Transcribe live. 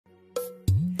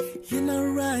You know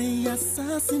right,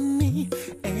 assassin,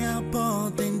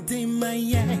 airport and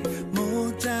Timaya,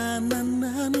 Mojana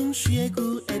Nanum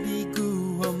Shegu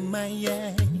Edigu on my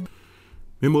eye.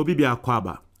 Memo Bibia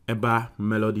Kwaba, Eba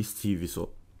Melodies TV so.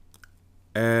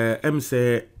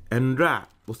 Say, Endra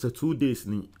was the 2 days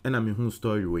ni, and I'm in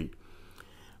story way.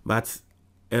 But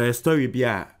story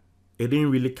bia, it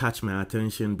didn't really catch my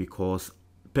attention because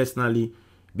personally,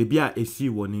 Bibia AC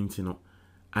one intino.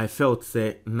 I felt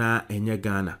say na enye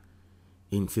Ghana.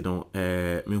 Intino,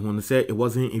 me who say it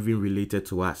wasn't even related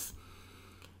to us.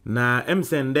 Na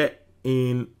saying that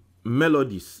in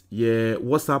Melodies, ye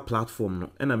WhatsApp platform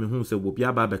no, and I mean who say wo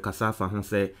bia ba be kasa fa ho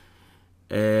say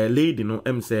lady no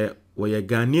say or ye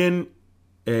Ghanaian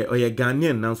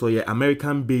now so ye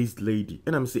American based lady.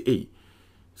 And I'm say hey.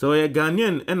 So ye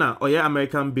Ghanaian or ye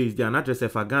American based they are not just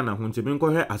for Ghana ho nti me nko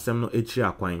he asem no echi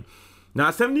akwan. Na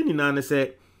asem ni na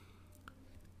say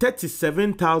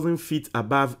 37,000 feet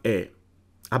above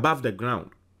the ground,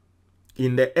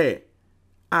 in the air,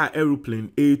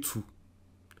 aeroplane A2.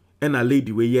 And a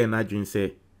lady we here na dream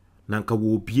say, nanka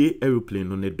wo bie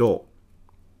aeroplane on the door.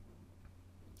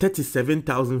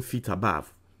 37,000 feet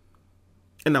above.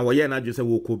 And our year na dream say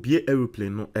wo ko bie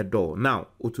aeroplane no a door. Now,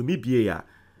 otumi bie ya,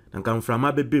 nanka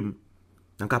mframa bebem,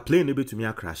 nanka plane ebe to me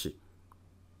a crash.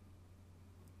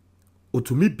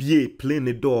 Otumi bie plane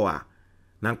the door.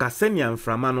 Nanka senya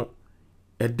mframa no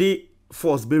e de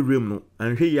force be room no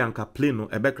and he yanka plane no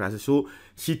ebe crash. So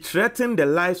she threatened the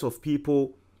lives of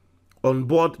people on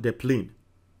board the plane.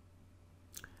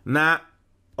 Na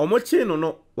omoche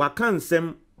no waka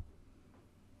nsem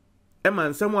ema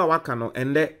nsem wa waka no,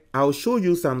 and I'll show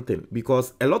you something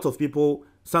because a lot of people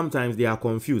sometimes they are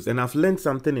confused, and I've learned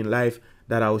something in life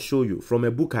that I'll show you from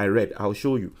a book I read. I'll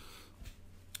show you.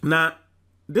 Now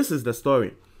this is the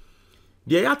story.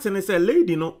 The yatin is a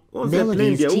lady no on the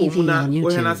plane the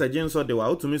woman as a jinso de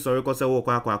wa to me sorry cause wo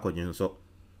kwa jinso.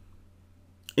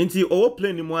 Inti o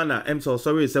plane ni mwana so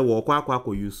sorry say wo kwa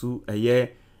yusu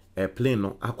a plane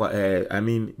no I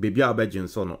mean baby a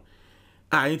jinso no.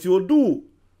 Inti odu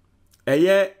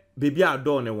baby a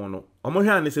door ne wono. Omo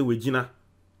hwe an say we gina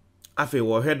afi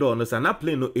wo head on so na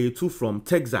plane no A2 from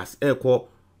Texas call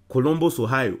Columbus,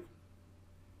 Ohio.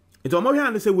 Inti omo hwe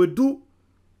an say we do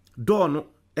door no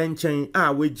enchen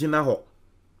we gina ho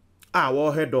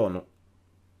wo head on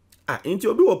inti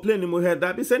obi wo plane mu head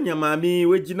that be say nyama mi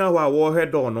we gina ho wo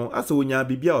head on no asa onya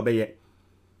bibia obeye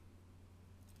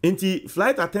inti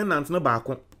flight attendant no ba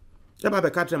ko e ba be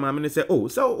ka tre ma me say oh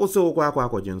so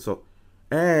kwa jinso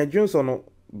jinso no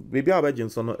bibia obe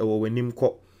jinso no e wo wanim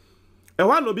ko e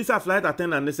wa no bi sa flight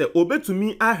attendant ne say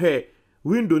obetumi ahwe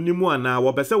window ni mu ana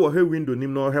wo be say wo hwe window ni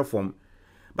no hwe form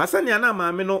ba say na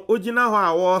ma me no ogina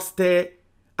ho wo stay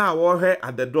wo he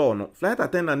at the door no flight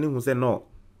attendant ni hu say no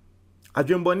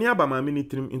adwemboni aba ma me ni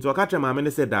trim into okatre ma me ne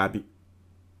say daabi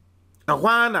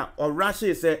ahwana o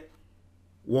rush say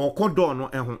wo ko door no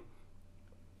ho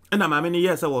na ma me ni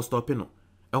yes say wo stop no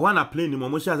ahwana plane ni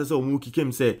mo sha say o mu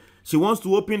kikem say she wants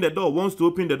to open the door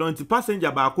into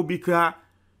passenger ba ko bi kra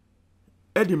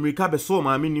edimrika be so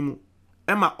ma me ni mu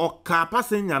ema oka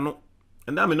passenger no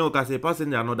and I me no ka say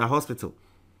passenger no the hospital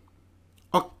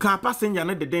oka passenger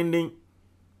no the dending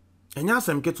enya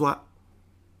asem ketwa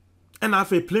ena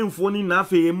afa plane phone na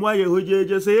afa emu aye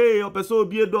hojeje say opeso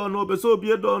obie do no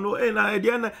na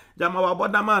ede na jama wa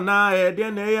bodama na ede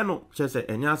na eye no chese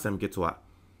enya asem ketwa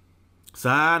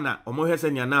sana omo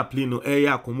hese nya na plane no eye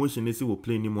accommodation esi wo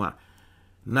plane ni mu a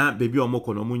na baby omo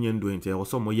kono mu nye ndo ente wo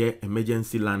so mo ye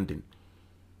emergency landing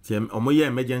ti omo ye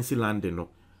emergency landing no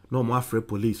na omo afre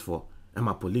police for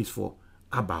ema police for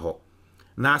abaho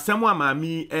na asem wa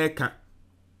mami eka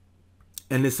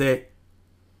ene se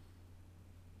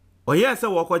oye se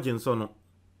wo kwagye nso no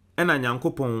ena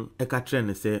nyankopon eka tre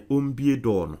ne se ombie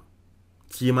do no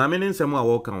ti maame ne nsem a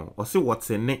wo kan o se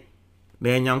wotene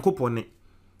na nyankopon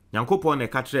ne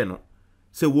eka tre no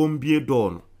se wo mbie do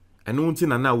no ene unti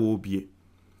na wo bie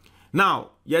now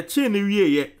ye chi ne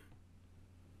wie ye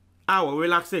a wo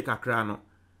relax kakra no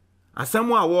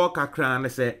asem a wo kakra ne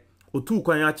se otu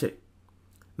kwan ache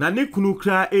na ne kunu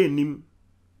kra enim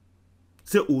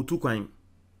se otu kwan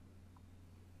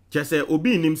Jesse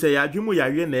obi nim say adwumu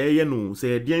yawe na eye no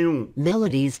say den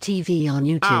Melodies TV on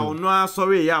YouTube. No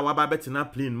sorry ya wa ba betina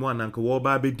plane mu ananka wo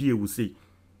ba be di ewusi.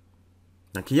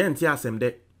 Na kiye nti asem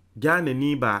de Ghana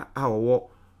ni ba a wo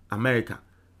America.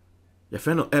 Ye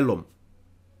fe no Elom.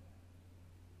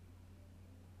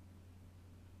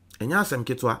 Enya asem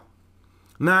ketwa.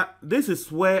 Now this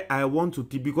is where I want to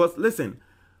because listen,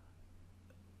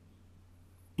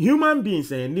 human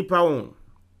beings nipa won.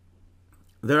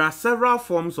 There are several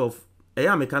forms of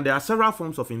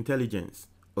intelligence,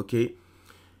 okay?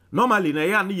 normally na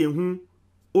ya na yehu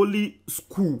only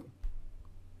school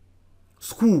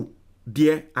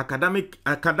dear academic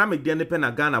dear ne pen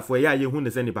na Ghana for ya yehu ne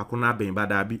se nipa ko na ben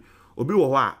badabi obi wo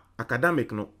ho a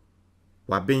academic no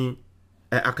wa ben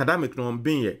academic no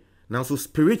ben ye now so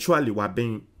spiritually wa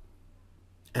ben,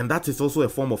 and that is also a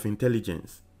form of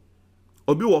intelligence.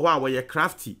 Obi wo ho a we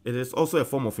crafty, it is also a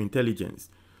form of intelligence.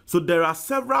 So there are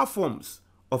several forms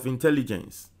of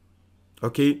intelligence.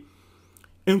 Okay,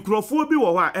 in bi wo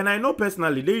ho a, and I know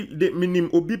personally they minim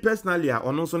obi personally a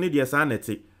ono so ne de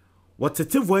sanete what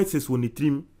the voices woni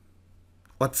trim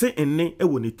what say enne e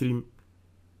woni trim.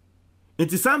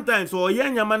 Nti sometimes o ye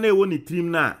nyama na e woni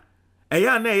trim na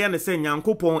eya na eye ne se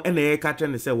Nyankopon e na ye ka tre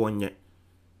ne se wonye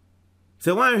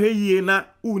se wan hwe yie na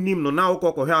unim no na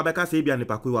okoko hwe abeka se bia ne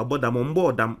pakwe wa bodam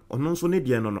mbodam ono so ne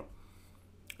de no.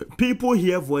 People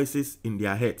hear voices in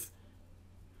their heads,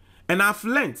 and I've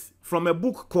learned from a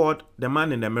book called The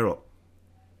Man in the Mirror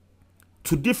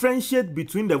to differentiate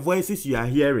between the voices you are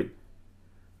hearing,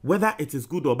 whether it is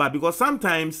good or bad, because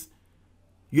sometimes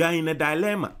you are in a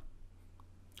dilemma.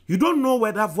 You don't know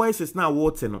whether voice is now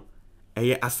what no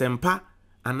eye asempa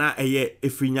ana eye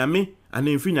efrinyame and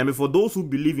efrinyame for those who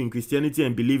believe in Christianity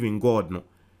and believe in God no.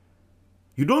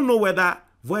 You don't know whether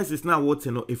voice is now what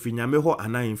no efrinyame ho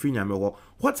ana efrinyame ho.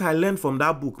 What I learned from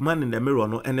that book Man in the Mirror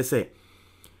no, and they say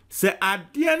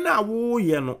ade na wo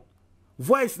ye no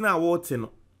voice na what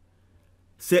no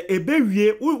se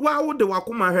ebewie wa wo de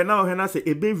wakoma hwe na hwe na se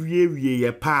ebewie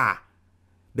ye pa,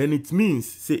 then it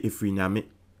means say efrinyame.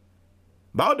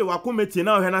 Ba de wakometi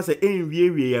na ohena se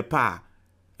enwie ye pa,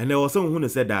 and there was someone who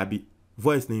said that be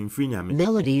voice na infrinyame.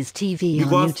 Melodies TV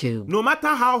because on YouTube. No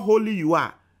matter how holy you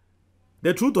are,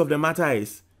 the truth of the matter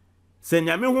is se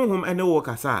nyame honhom ene wo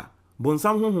kasa,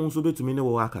 bonsam honhom so betumi ne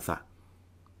wo akasa.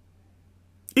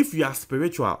 If you are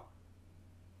spiritual,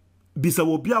 bisa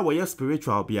wo bia wo ye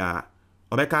spiritual bia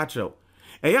obeka trel.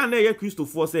 Eya na ye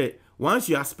Christopher say once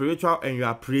you are spiritual and you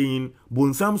are praying,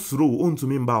 bonsam suro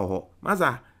ontumi mba ho.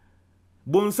 Maza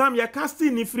bonsam ya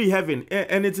casting in free heaven,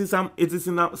 and it is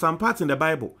in some parts in the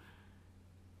Bible.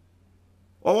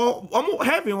 Or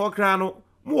heaven ho krano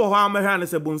mu ho amehra ne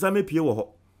se bonsam epie wo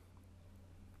ho.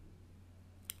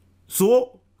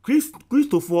 So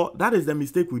Christopher, that is the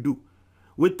mistake we do.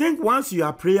 We think once you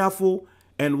are prayerful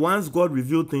and once God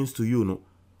reveals things to you, no,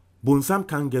 bonsam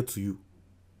can get to you.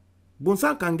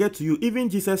 Bonsam can get to you, even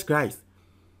Jesus Christ.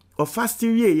 Or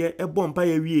fasting ye e bompa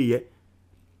ye.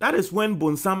 That is when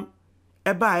bonsam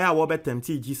eba ya wo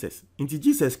betemti Jesus. Into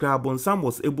Jesus Christ, bonsam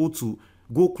was able to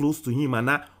go close to him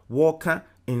and walk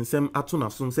in some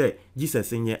atuna sun say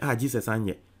Jesus enye Jesus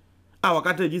anye.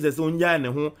 Wakati Jesus onya ne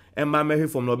ho emma mehe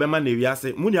from no bema na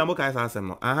wiase. Muni amoka isa asem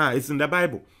no. It's in the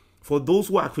Bible. For those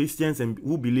who are Christians and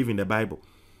who believe in the Bible.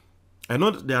 I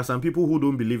know there are some people who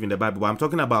don't believe in the Bible, but I'm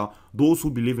talking about those who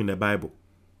believe in the Bible.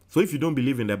 So if you don't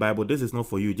believe in the Bible, this is not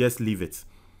for you. Just leave it.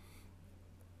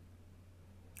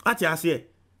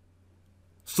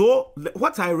 So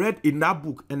what I read in that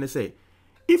book, and they say,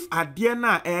 if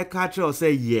Adiana air catcher or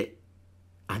say ye,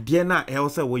 Adiana air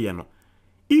say wo ye no.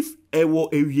 If e wo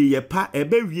ewie ye pa,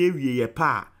 ebe wie ye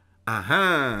pa,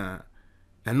 and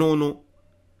no.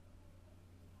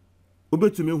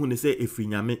 Obetumi hu ne say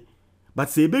efrinyame. But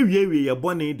say ebe wie ye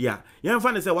bone dia. Ye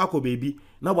mfa ne say wako baby,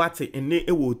 na wate enne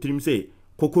e wo trim say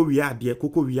koko wi ade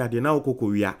na koko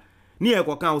wi a. Ni e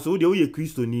koka so de wo ye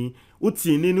Kristo ni,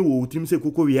 uti ni wo trim say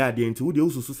koko wi ade nti wo de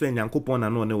ususu say Nyankopon na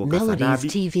no ne wo kasa da bi.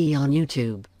 Melodies TV on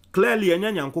YouTube. Clearly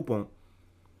enya Nyankopon.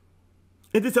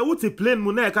 It is a uti plain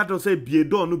mu na e ka to say bie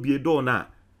door na.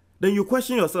 Then you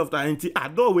question yourself that enti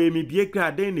ado we me bie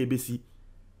kra den na ebesi.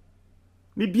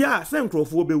 Ni bia say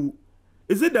nkrofo bewu.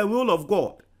 Is it the will of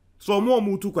God? So more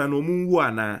mutu kwa no mungu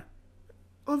ana.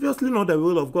 Obviously not the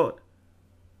will of God.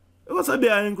 It was a be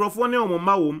a microphone on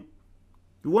mawum.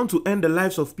 You want to end the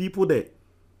lives of people there.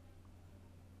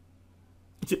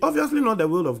 It's obviously not the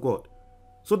will of God.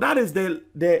 So that is the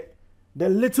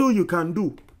little you can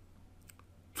do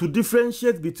to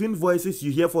differentiate between voices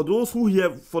you hear. For those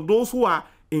who are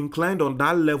inclined on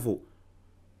that level,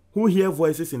 who hear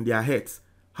voices in their heads,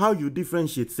 how you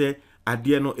differentiate say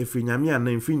adieno efrinyame and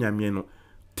efrinyame no.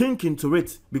 Think into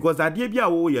it, because adie bia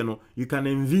wo ye no, you can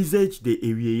envisage the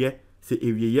ewieye, say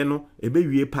ewieye no ebe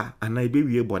wie pa ana ebe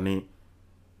wie bone.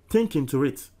 Think into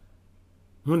it.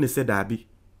 When they said abi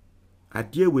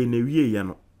adie we na wie ye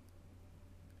no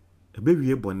ebe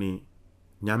wie bone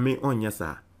nyame onye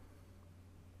sa.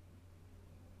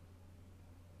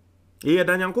 Eye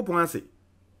da Nyankopon ase.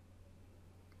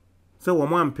 Se wo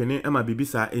mo ampene ema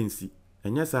bibisa ensi.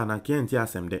 Enye sa na kenti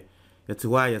asemde. Yeti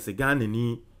wa yesi Ghana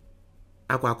ni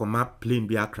akwa map plane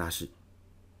bi a crash.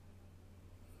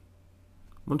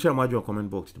 Montreal Majo comment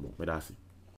box. Medasi.